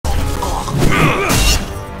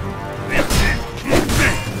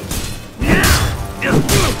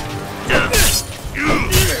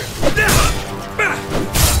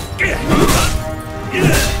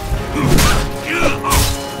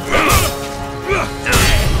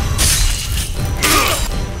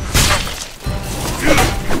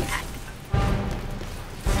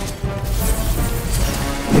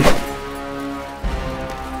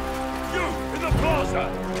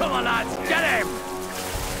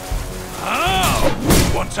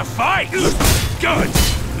Want to fight?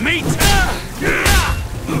 Good! Meet!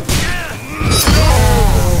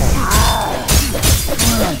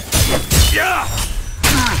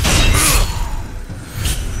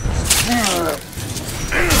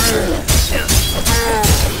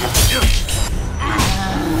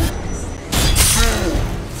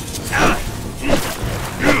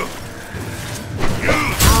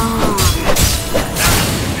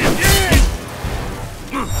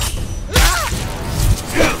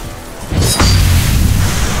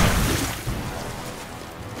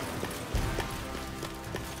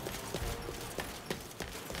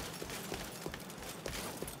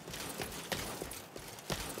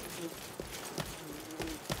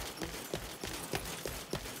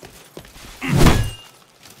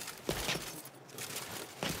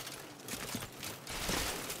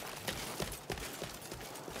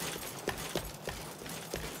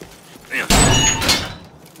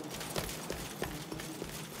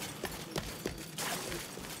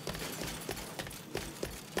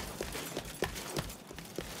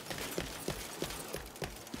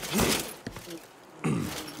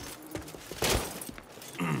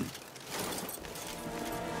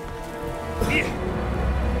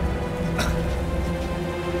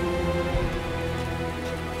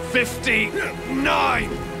 $59!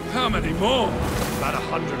 How many more? About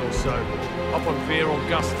 100 or so. Up on Via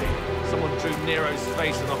Augusti, someone drew Nero's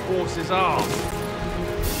face on a horse's arse.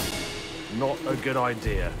 Not a good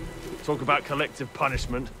idea. Talk about collective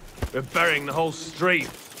punishment. We're burying the whole street.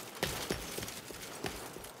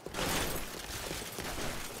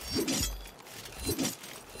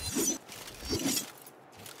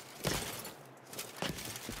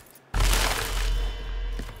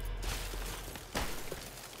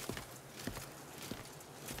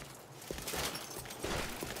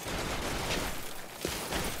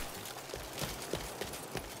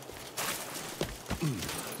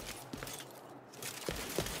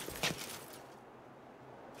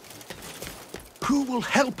 Who will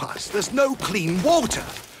help us? There's no clean water,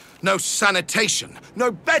 no sanitation,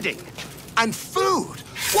 no bedding, and food.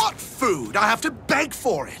 What food? I have to beg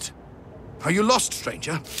for it. Are you lost,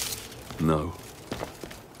 stranger? No.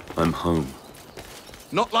 I'm home.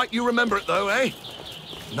 Not like you remember it, though, eh?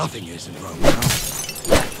 Nothing is in Rome now.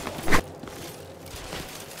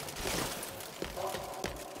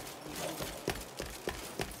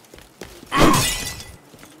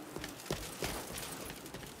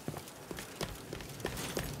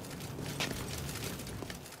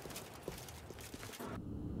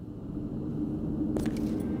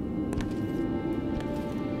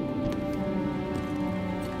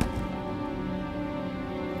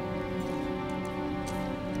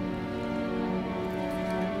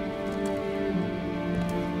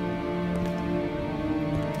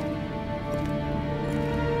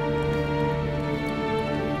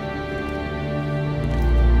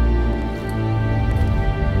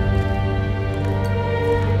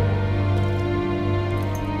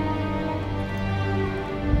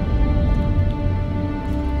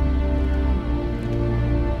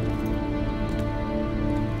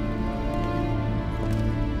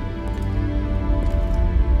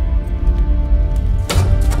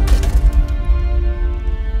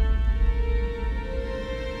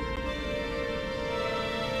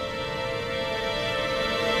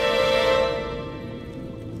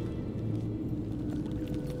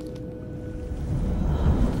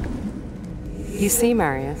 You see,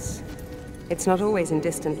 Marius, it's not always in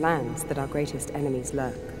distant lands that our greatest enemies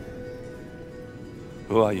lurk.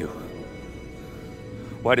 Who are you?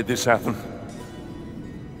 Why did this happen?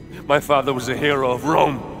 My father was a hero of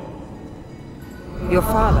Rome. Your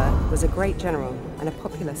father was a great general and a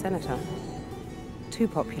popular senator. Too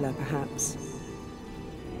popular, perhaps.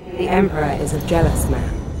 The Emperor is a jealous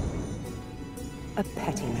man. A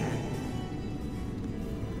petty man.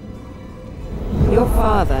 Your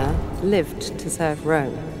father lived to serve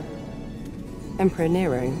Rome. Emperor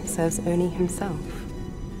Nero serves only himself.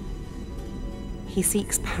 He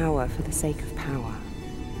seeks power for the sake of power.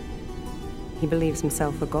 He believes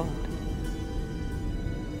himself a god.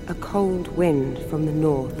 A cold wind from the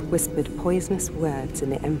north whispered poisonous words in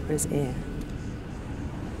the Emperor's ear.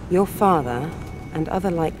 Your father and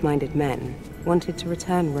other like-minded men wanted to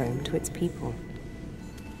return Rome to its people.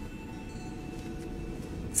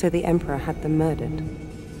 So the Emperor had them murdered.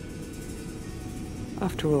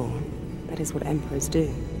 After all, that is what emperors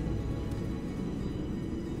do.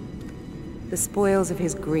 The spoils of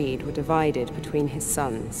his greed were divided between his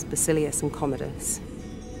sons, Basilius and Commodus.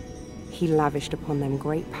 He lavished upon them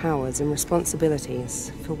great powers and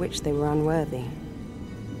responsibilities for which they were unworthy.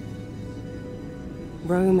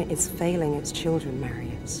 Rome is failing its children,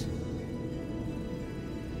 Marius.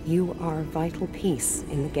 You are a vital piece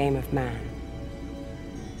in the game of man.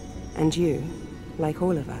 And you, like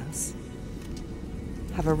all of us,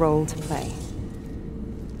 have a role to play.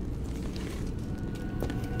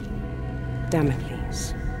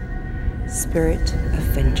 Damocles, spirit of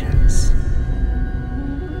vengeance.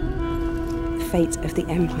 The fate of the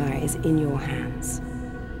Empire is in your hands.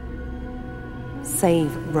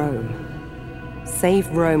 Save Rome. Save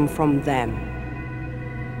Rome from them.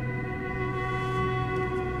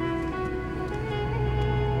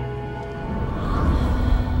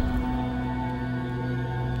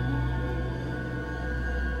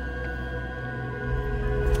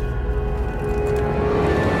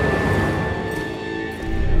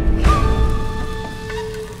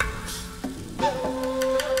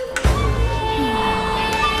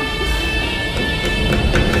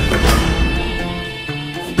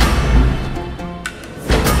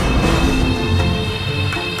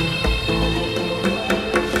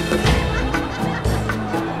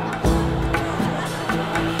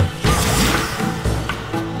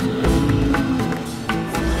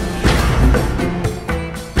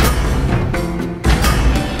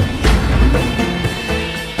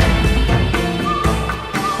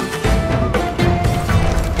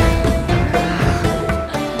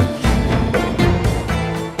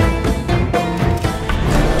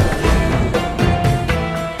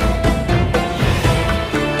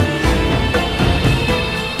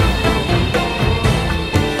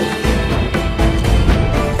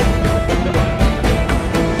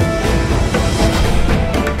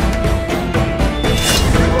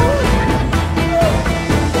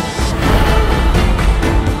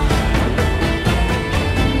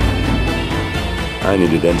 I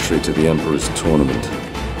needed entry to the Emperor's tournament.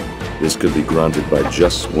 This could be granted by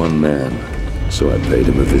just one man, so I paid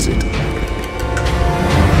him a visit.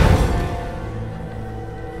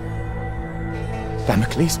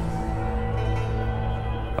 Damocles?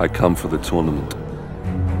 I come for the tournament.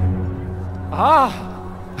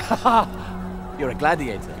 Ah! You're a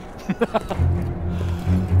gladiator.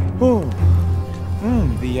 Oh.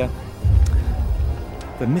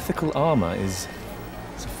 The mythical armor is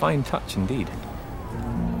a fine touch indeed.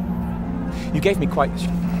 You gave me quite...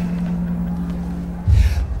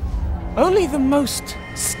 Only the most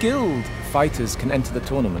skilled fighters can enter the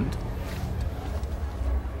tournament.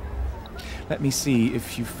 Let me see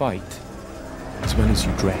if you fight as well as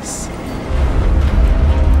you dress.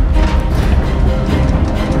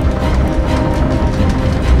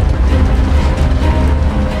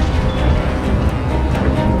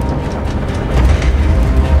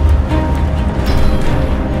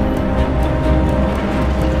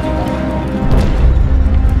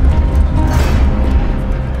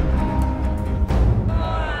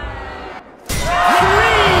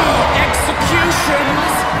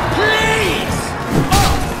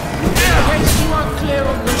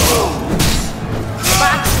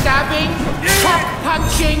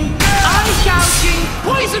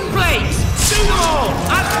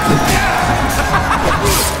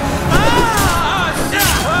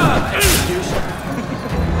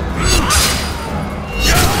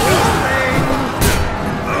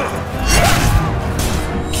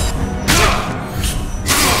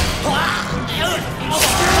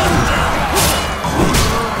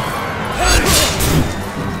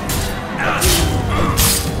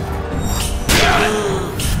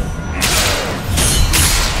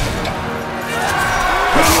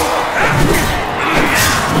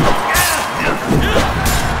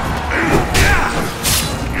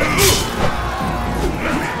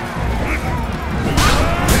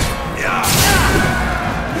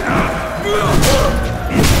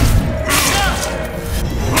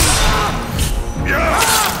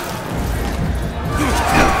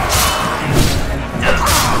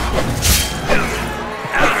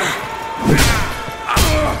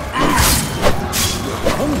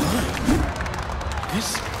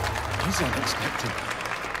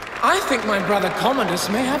 I think my brother Commodus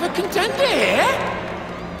may have a contender here.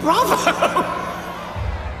 Bravo!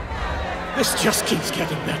 This just keeps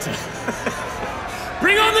getting better.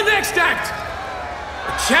 Bring on the next act!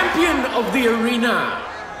 A champion of the arena,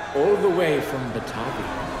 all the way from Batavia.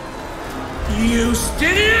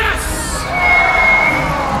 Justinius!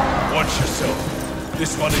 Watch yourself.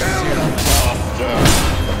 This one is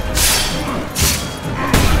serious.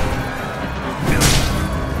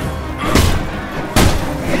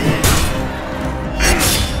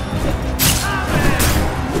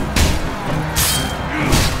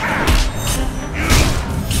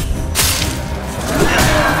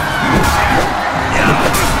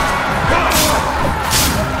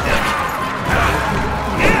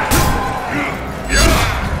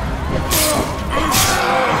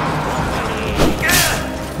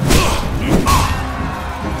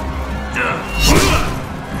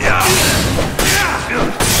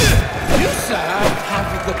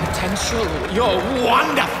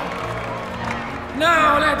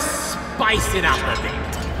 Now let's spice it up a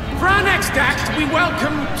bit. For our next act, we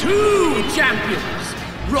welcome two champions,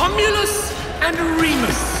 Romulus and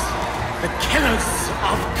Remus, the killers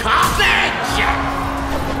of Carthage!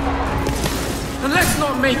 And let's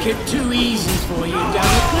not make it too easy for you,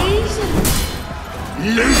 Damocles.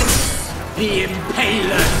 Loose the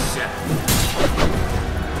Impalers!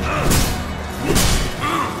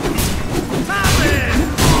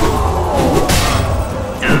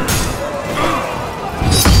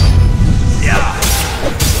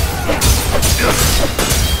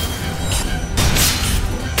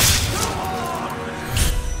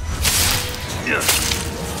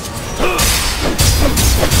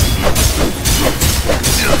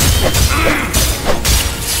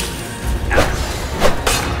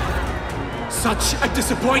 Such a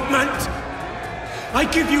disappointment! I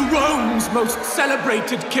give you Rome's most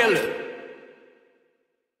celebrated killer.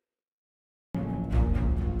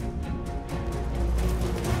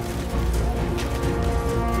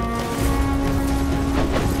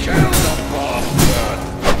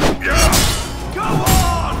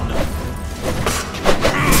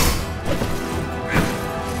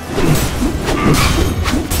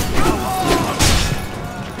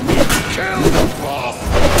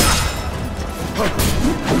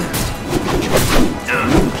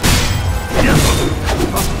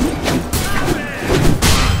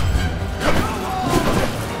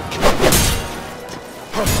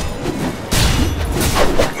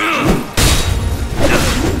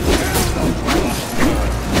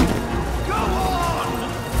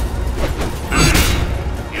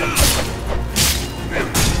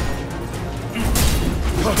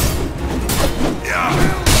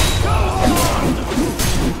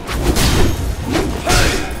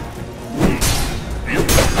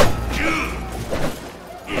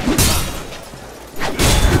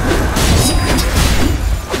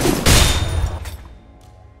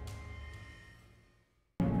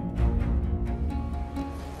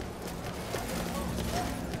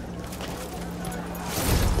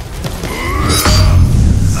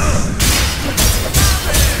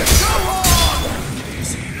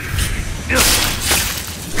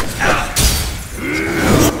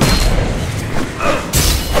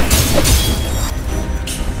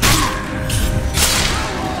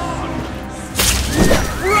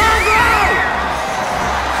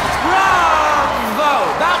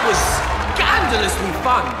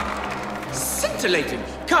 Scintillating.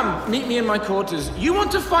 Come, meet me in my quarters. You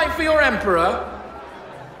want to fight for your emperor?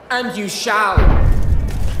 And you shall.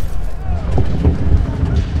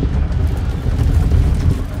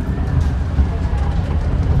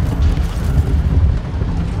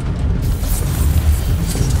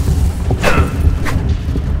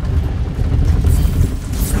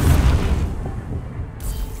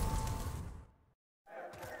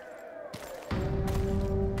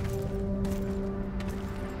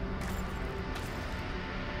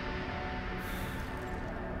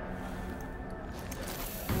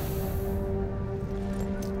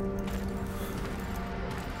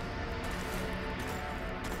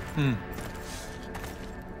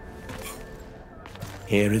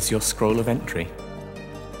 Here is your scroll of entry.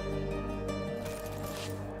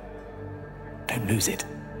 Don't lose it.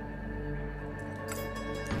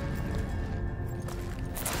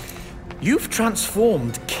 You've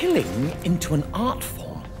transformed killing into an art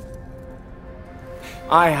form.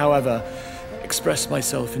 I, however, express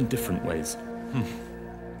myself in different ways.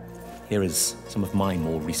 Here is some of my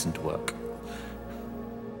more recent work.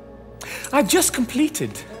 I've just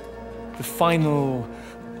completed the final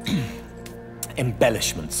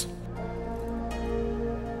embellishments.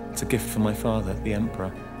 It's a gift from my father, the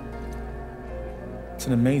Emperor. It's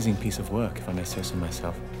an amazing piece of work, if I may say so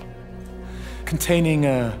myself, containing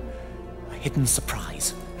a hidden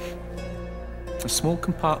surprise. A small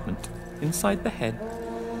compartment inside the head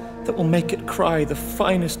that will make it cry the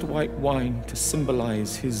finest white wine to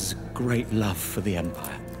symbolize his great love for the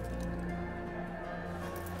Empire.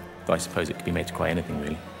 Though I suppose it could be made to cry anything,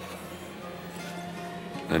 really.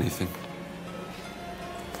 Anything?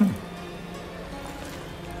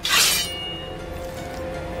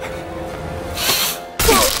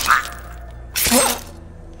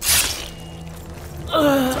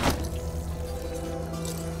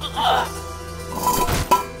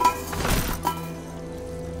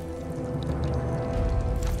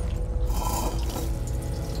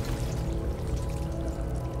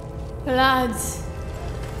 Blood.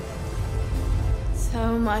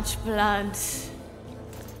 So much blood.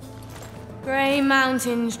 Grey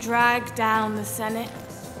mountains drag down the Senate.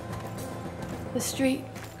 The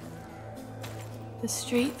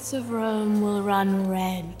streets of Rome will run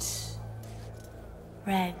red.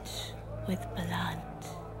 Red with blood.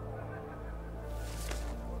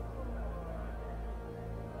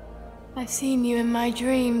 I've seen you in my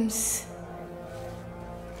dreams.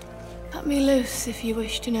 Cut me loose if you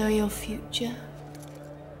wish to know your future.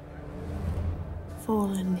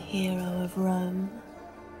 Fallen hero of Rome.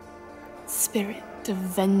 Spirit of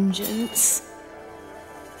vengeance.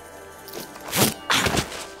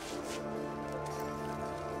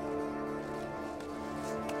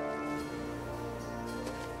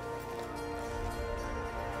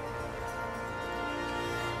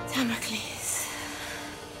 Damocles.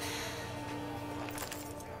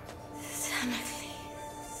 Damocles.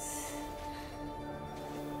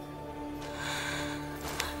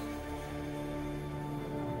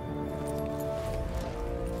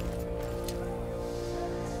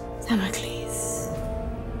 Damocles.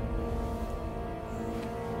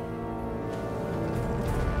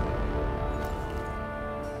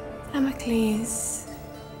 Damocles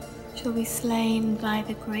shall be slain by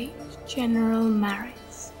the great General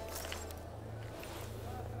Maris.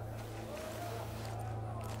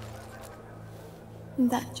 And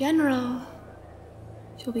that general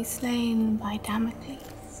shall be slain by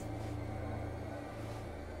Damocles.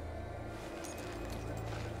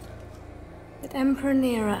 But Emperor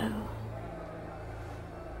Nero,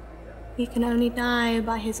 he can only die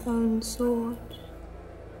by his own sword.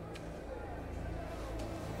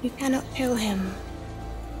 You cannot kill him.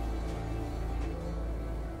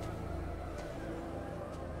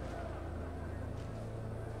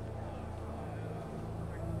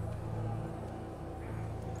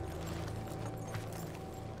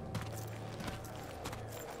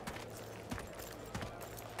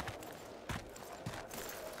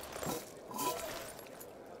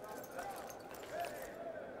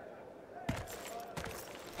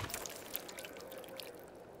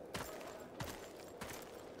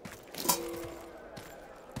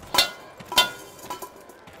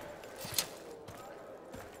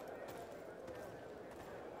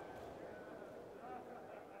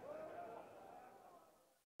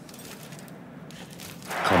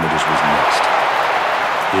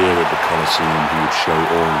 Here at the Colosseum, he would show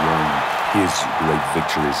all Rome his great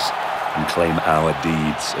victories and claim our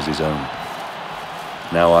deeds as his own.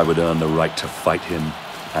 Now I would earn the right to fight him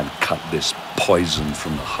and cut this poison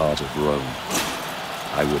from the heart of Rome.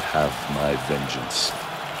 I would have my vengeance.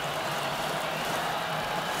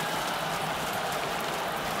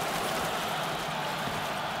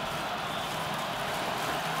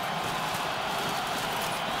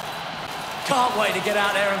 Can't wait to get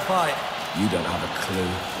out there and fight. You don't have a clue.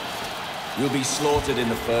 You'll be slaughtered in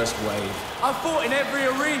the first wave. I've fought in every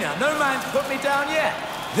arena. No man's put me down yet.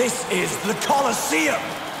 This is the Colosseum!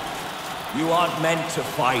 You aren't meant to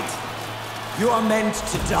fight. You are meant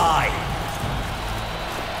to die.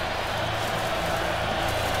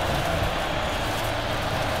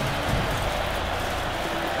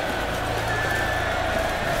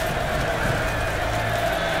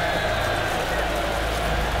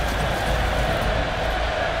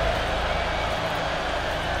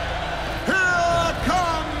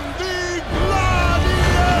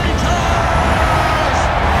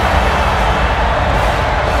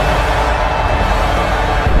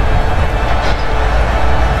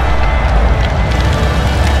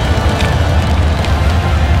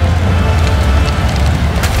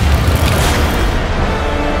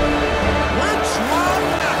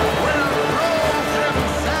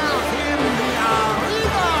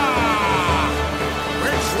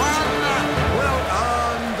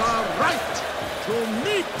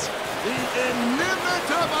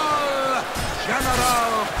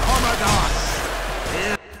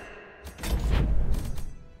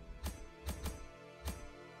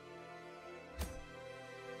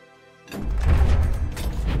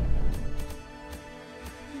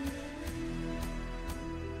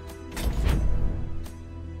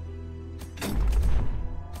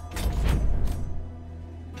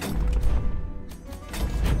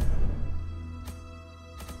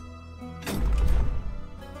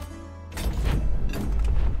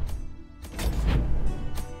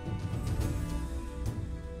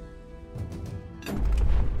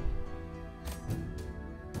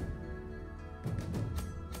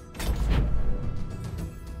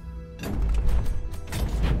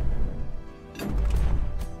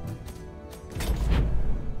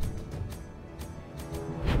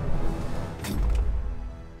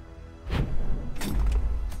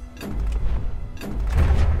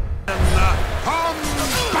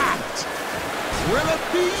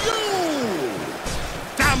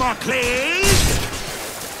 Damocles!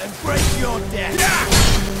 Embrace your death!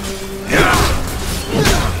 Yeah!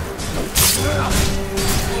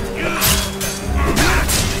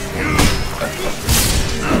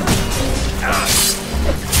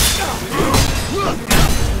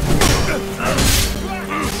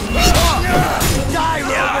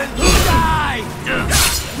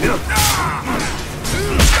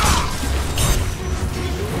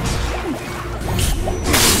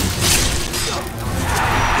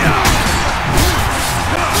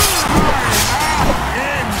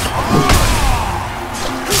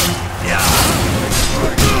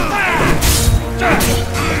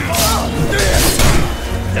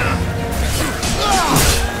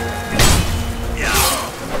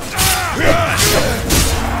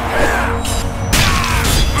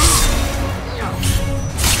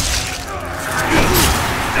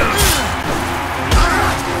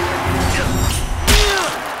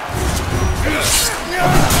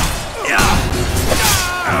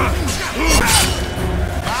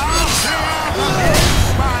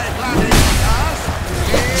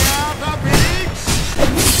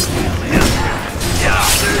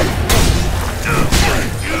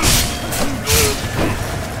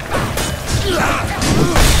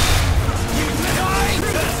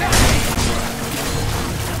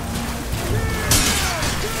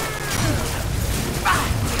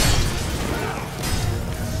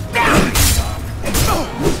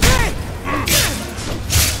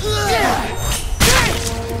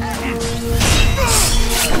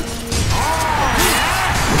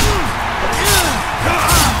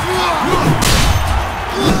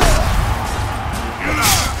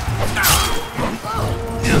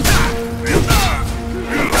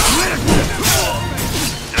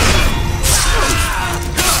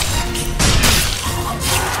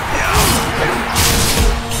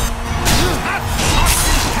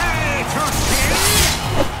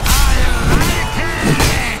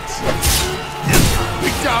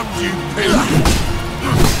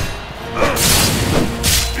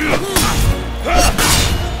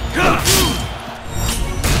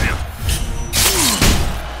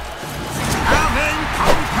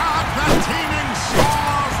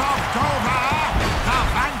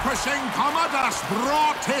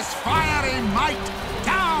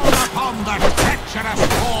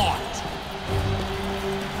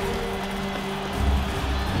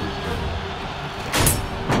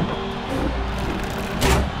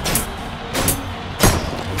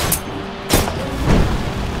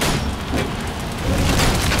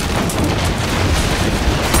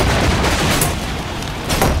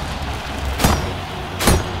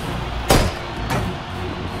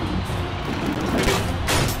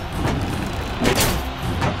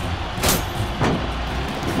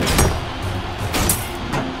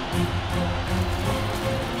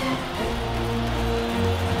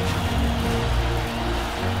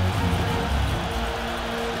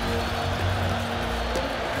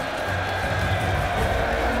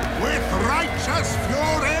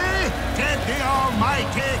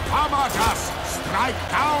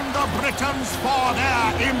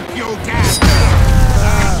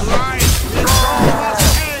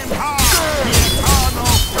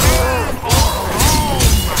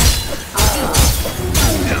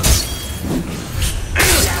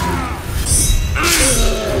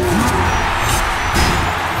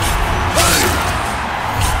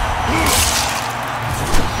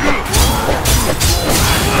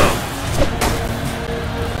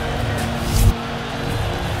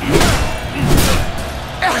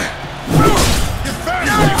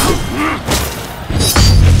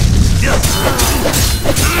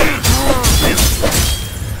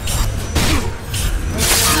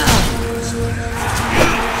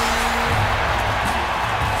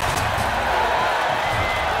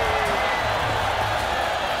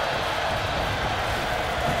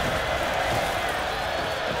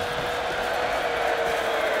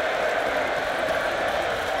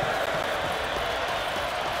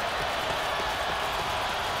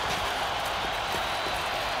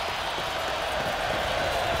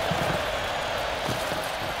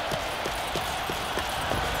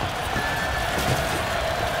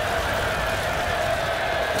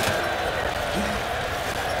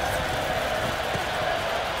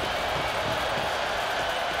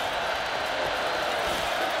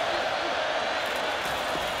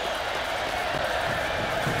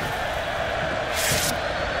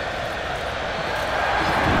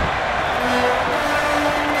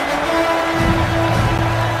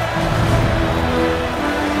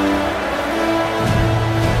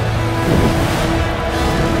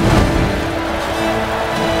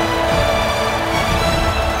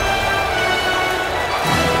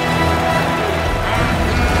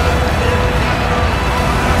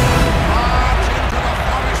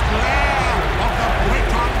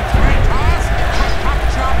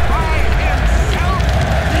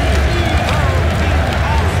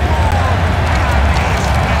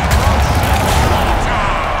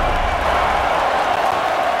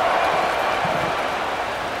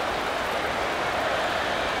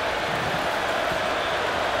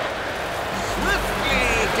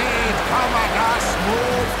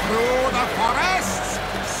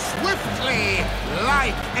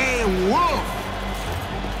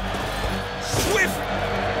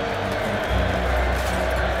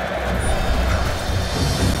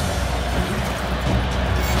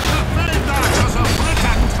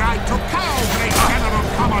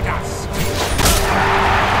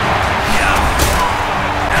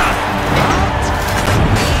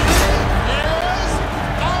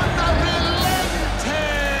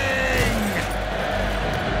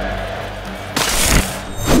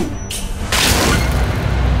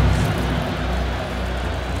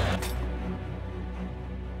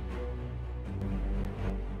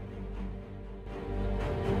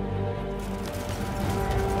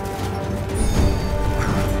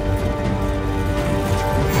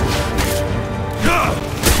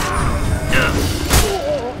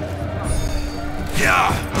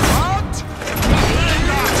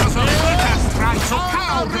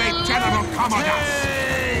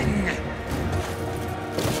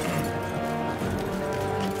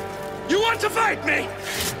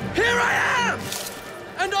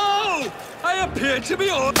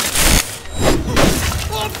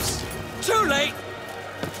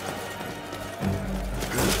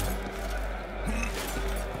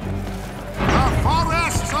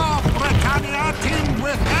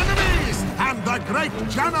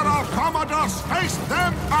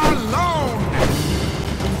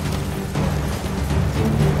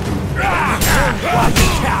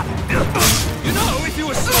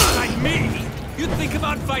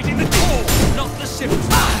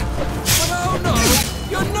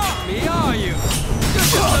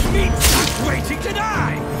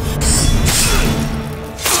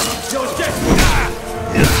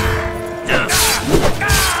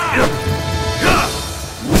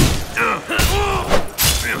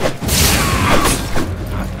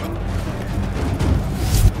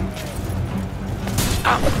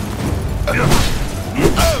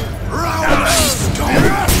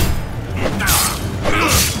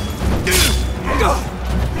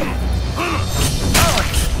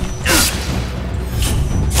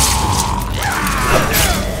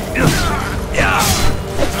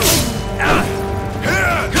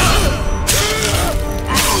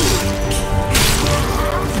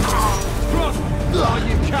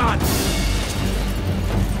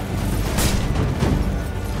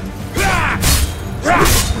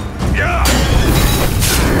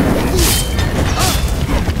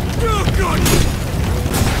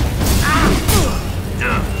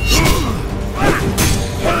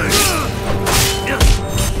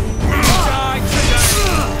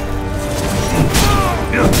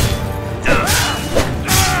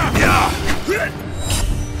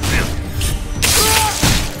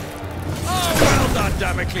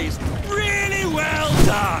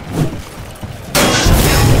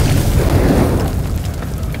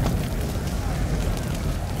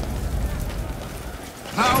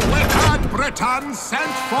 Britons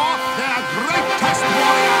sent forth their greatest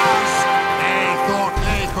warriors. They thought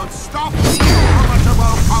they could stop the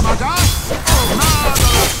indomitable Commodus.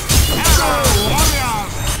 Marvelous hero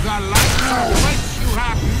warriors, the likes of which you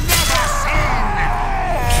have never seen.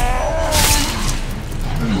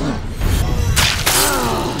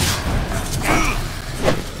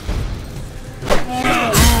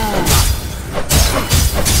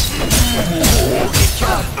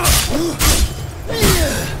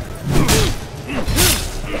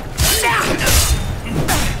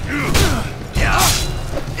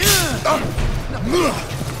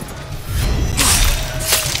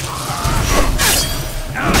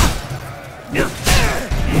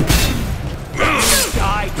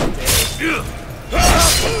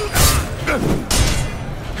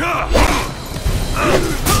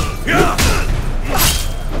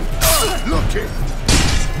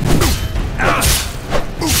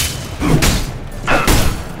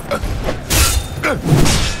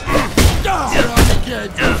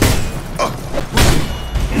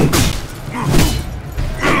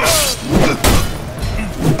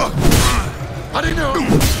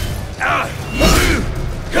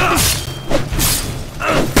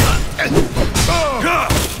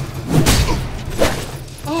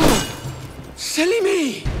 Silly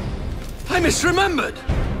me! I misremembered!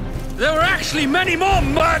 There were actually many more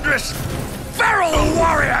murderous, feral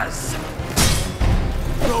warriors!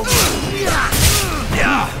 You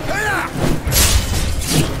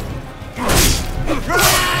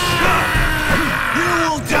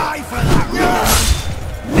will die for that!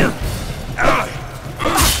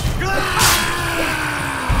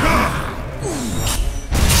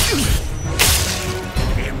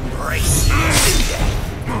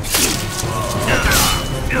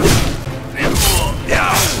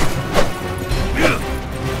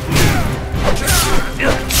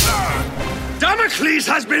 Damocles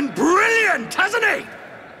has been brilliant, hasn't he?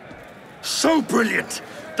 So brilliant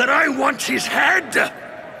that I want his head.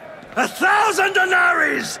 1,000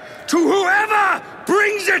 denaries to whoever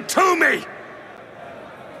brings it to me.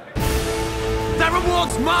 That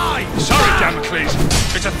reward's mine! Sorry, Damocles.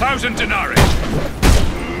 It's 1,000 denarii.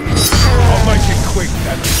 I'll make it quick,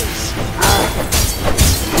 Damocles.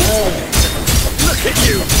 Look at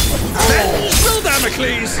you! Vengeful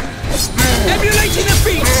Damocles! Emulating the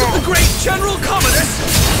feats of the great General Commodus?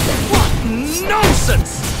 What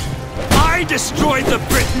nonsense! I destroyed the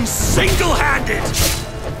Britons single-handed!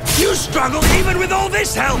 You struggle even with all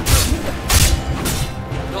this help!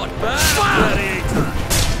 Not bad, gladiator!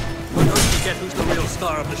 But don't forget who's the real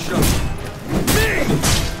star of the show. Me!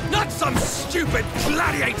 Not some stupid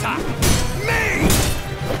gladiator! Me!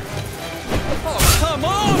 Oh, come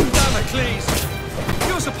on, Damocles!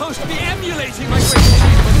 You're supposed to be emulating my great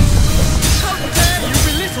achievements! How dare you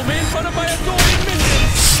belittle me in front of my adoring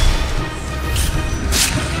minions!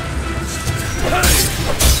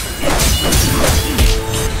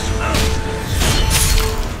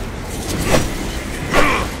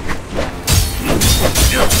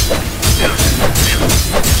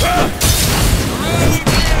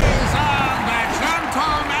 Ladies and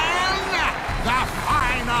gentlemen, the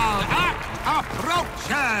final act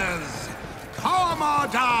approaches.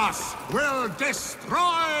 Commodus will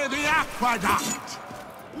destroy the aqueduct.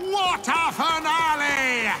 What a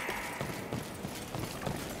finale!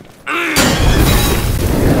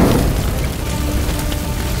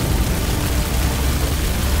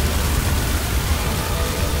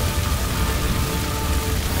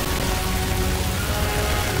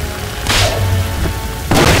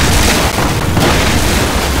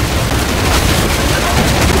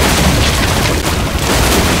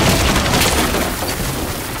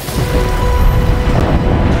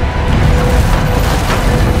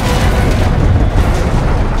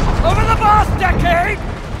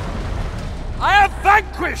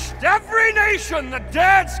 Every nation that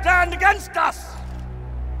dared stand against us!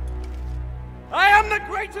 I am the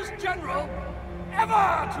greatest general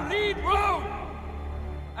ever to lead Rome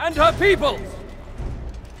and her peoples!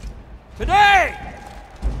 Today,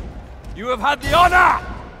 you have had the honor!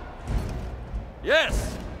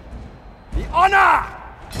 Yes, the honor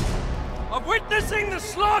of witnessing the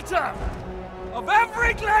slaughter of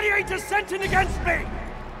every gladiator sent in against me!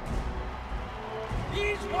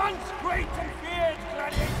 These once great and feared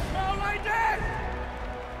gladiators now lie dead!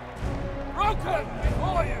 Broken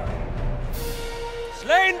before you!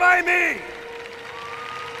 Slain by me!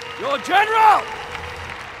 Your general!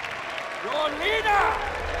 Your leader!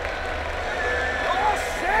 Your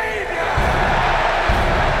savior!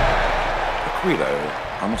 Aquilo,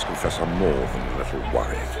 I must confess I'm more than a little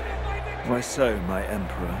worried. Why so, my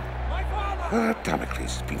emperor? My father!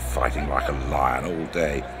 Damocles has been fighting like a lion all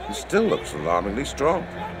day and still looks alarmingly strong.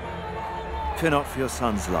 Fear not for your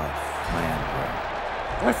son's life, my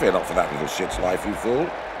emperor. I fear not for that little shit's life, you fool.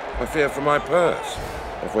 I fear for my purse.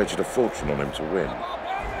 I've wagered a fortune on him to win.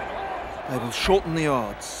 I will shorten the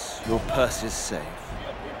odds. Your purse is safe.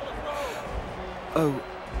 Oh.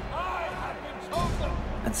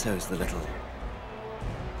 And so is the little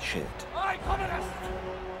shit. I, Communist!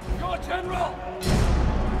 Your general!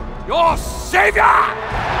 Your savior!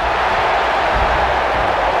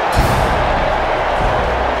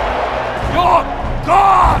 Your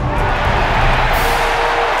God!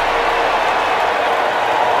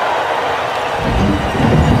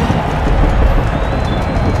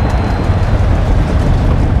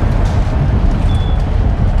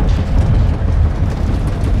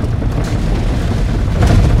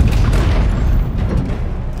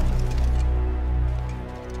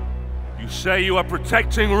 You say you are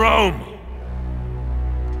protecting Rome.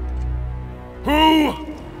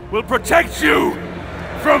 Who will protect you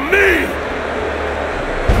from me?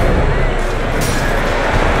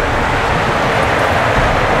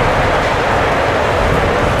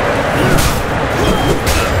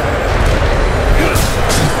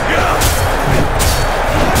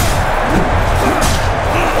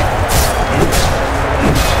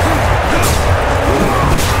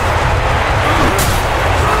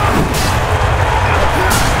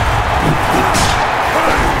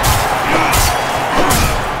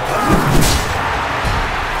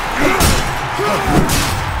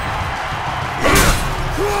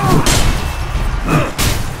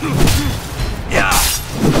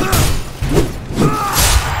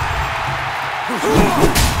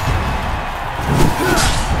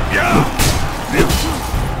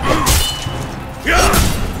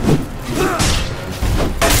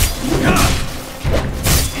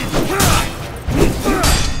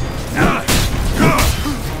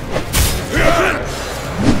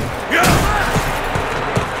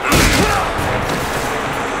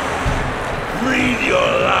 Breathe your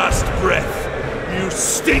last breath, you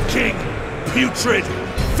stinking, putrid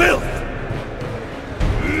filth!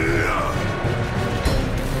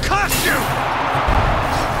 Curse you!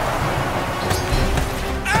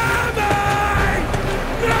 Am I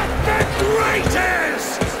not the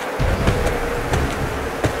greatest?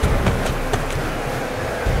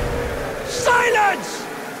 Silence!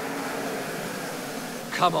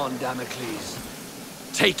 Come on, Damocles.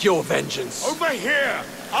 Take your vengeance. Over here!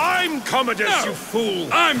 I'm Commodus, No. you fool!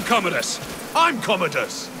 I'm Commodus. I'm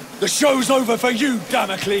Commodus! The show's over for you,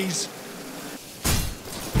 Damocles.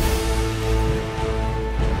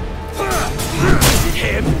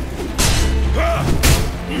 Him.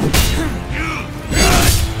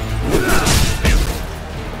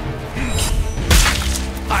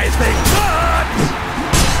 I think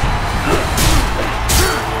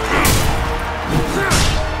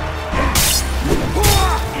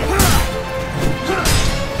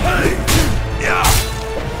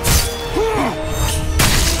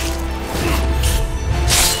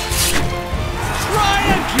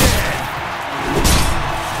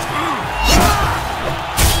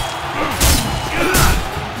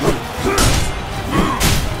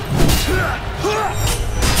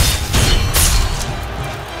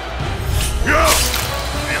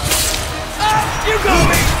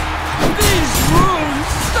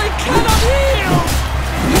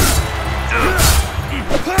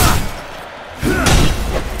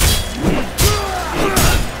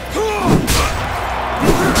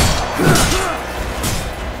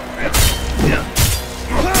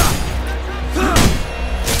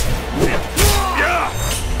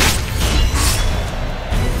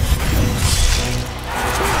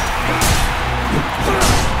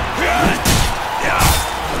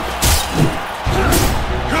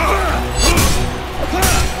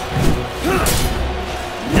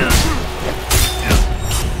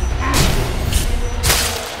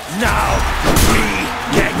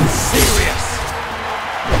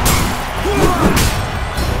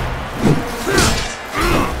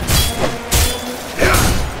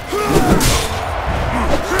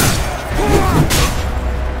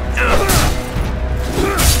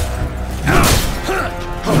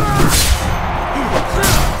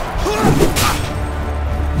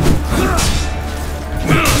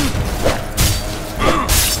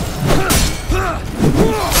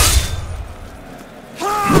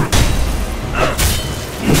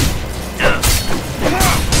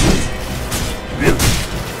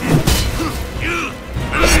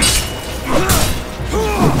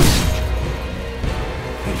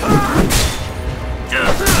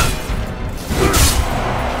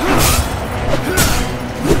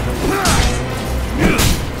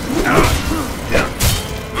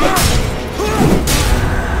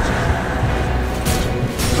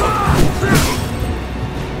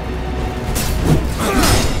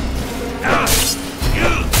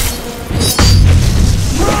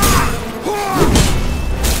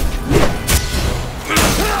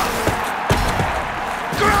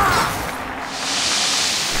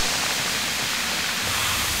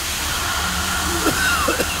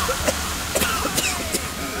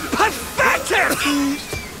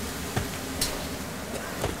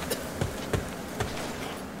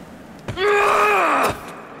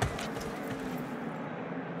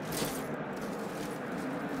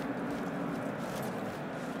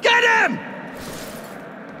Get him!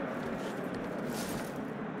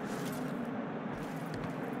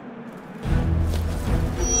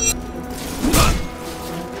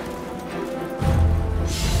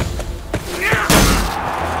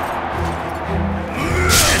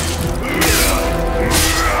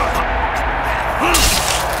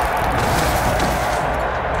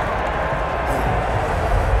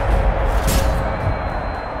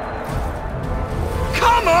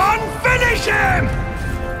 Come on, finish him!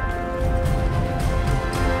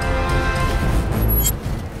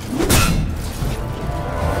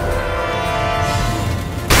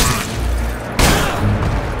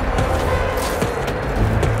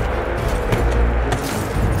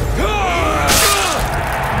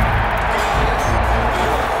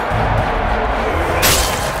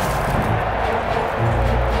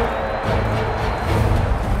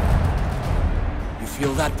 You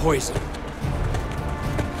feel that poison?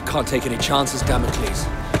 Can't take any chances, Damocles.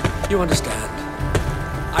 You understand.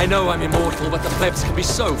 I know I'm immortal, but the plebs can be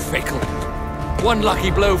so fickle. One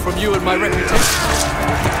lucky blow from you and my reputation...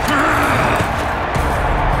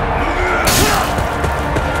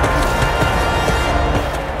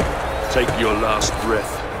 Take your last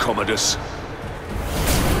breath, Commodus.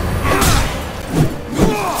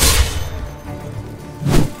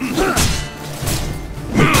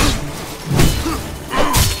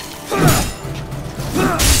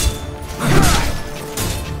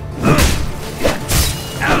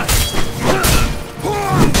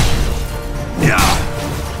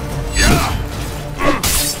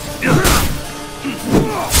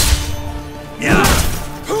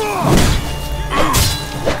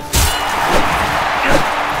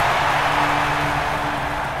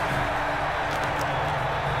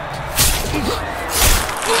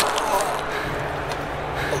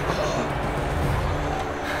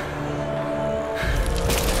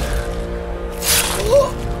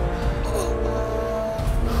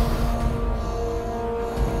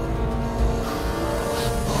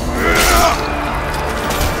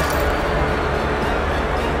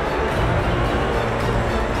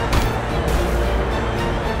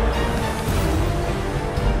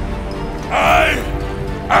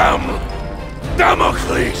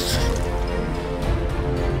 Damocles!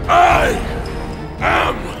 I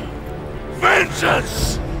am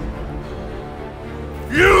vengeance!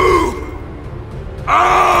 You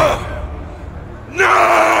are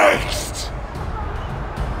next!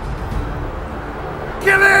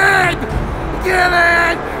 Get in! Get in!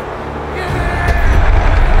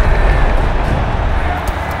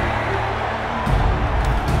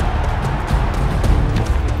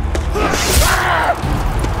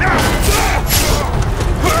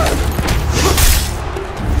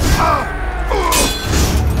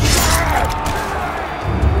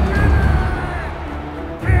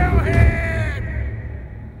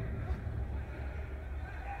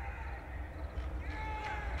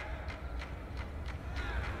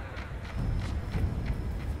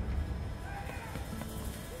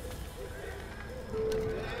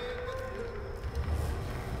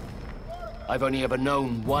 I've only ever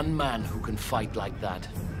known one man who can fight like that.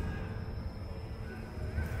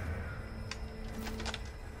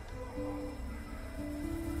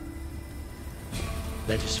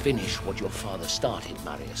 Let us finish what your father started,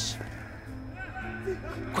 Marius.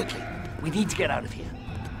 Quickly, we need to get out of here.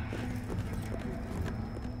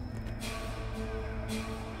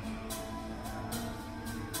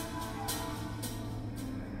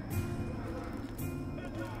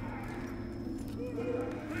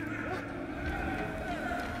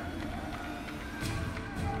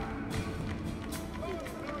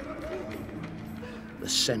 The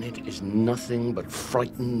Senate is nothing but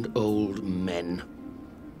frightened old men.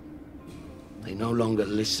 They no longer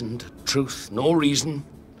listen to truth nor reason.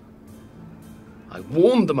 I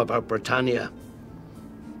warned them about Britannia,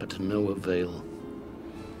 but to no avail.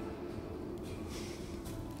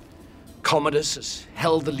 Commodus has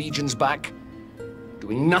held the legions back,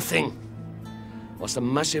 doing nothing, whilst a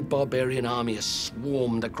massive barbarian army has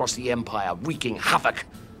swarmed across the Empire, wreaking havoc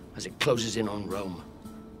as it closes in on Rome.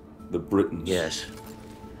 The Britons? Yes.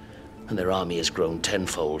 And their army has grown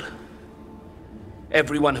tenfold.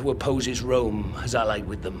 Everyone who opposes Rome has allied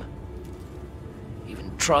with them.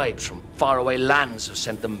 Even tribes from faraway lands have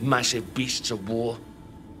sent them massive beasts of war.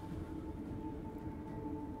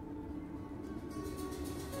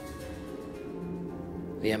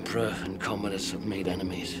 The Emperor and Commodus have made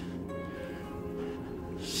enemies.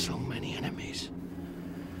 So many enemies.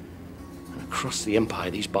 And a Across the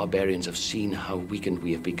Empire, these barbarians have seen how weakened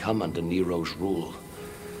we have become under Nero's rule.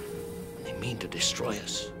 And they mean to destroy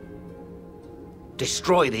us.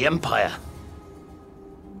 Destroy the Empire.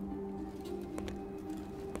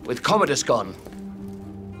 With Commodus gone,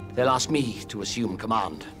 they'll ask me to assume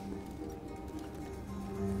command.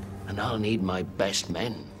 And I'll need my best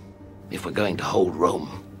men if we're going to hold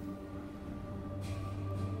Rome.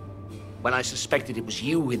 When I suspected it was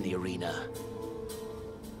you in the arena,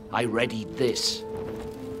 I readied this.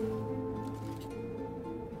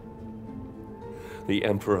 The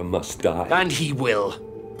Emperor must die. And he will.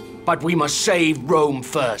 But we must save Rome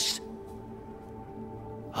first.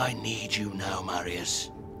 I need you now,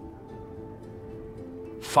 Marius.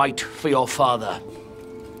 Fight for your father.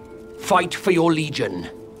 Fight for your legion.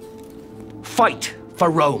 Fight for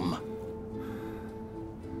Rome.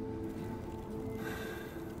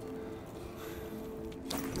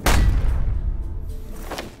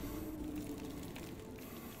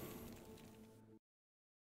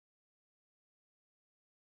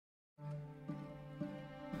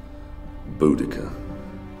 Boudica.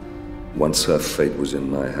 Once her fate was in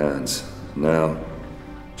my hands. Now,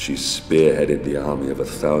 she spearheaded the army of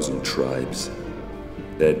 1,000 tribes.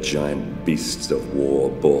 Their giant beasts of war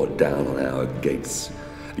bore down on our gates.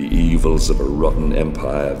 The evils of a rotten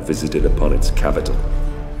empire visited upon its capital.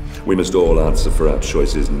 We must all answer for our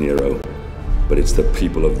choices, Nero. But it's the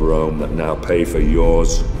people of Rome that now pay for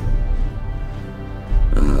yours.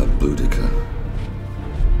 Ah, Boudica.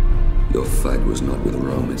 Your fight was not with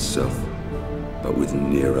Rome itself, but with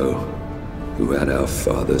Nero, who had our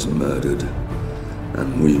fathers murdered,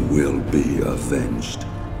 and we will be avenged.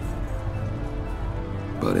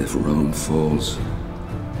 But if Rome falls,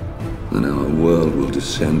 then our world will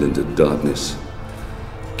descend into darkness.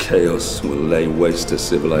 Chaos will lay waste to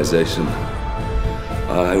civilization.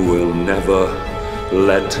 I will never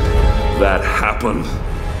let that happen.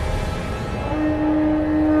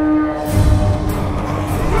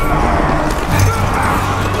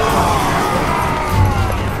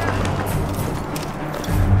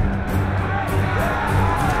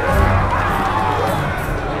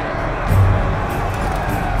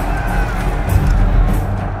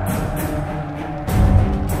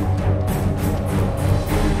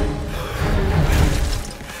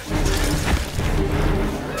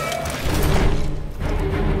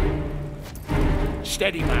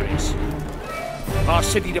 Steady, Marius. Our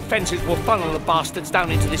city defenses will funnel the bastards down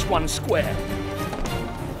into this one square.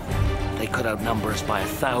 They could outnumber us by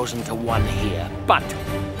 1,000 to 1 here, but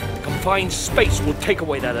the confined space will take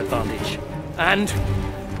away that advantage. And,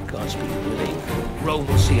 God's be willing, Rome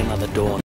will see another dawn.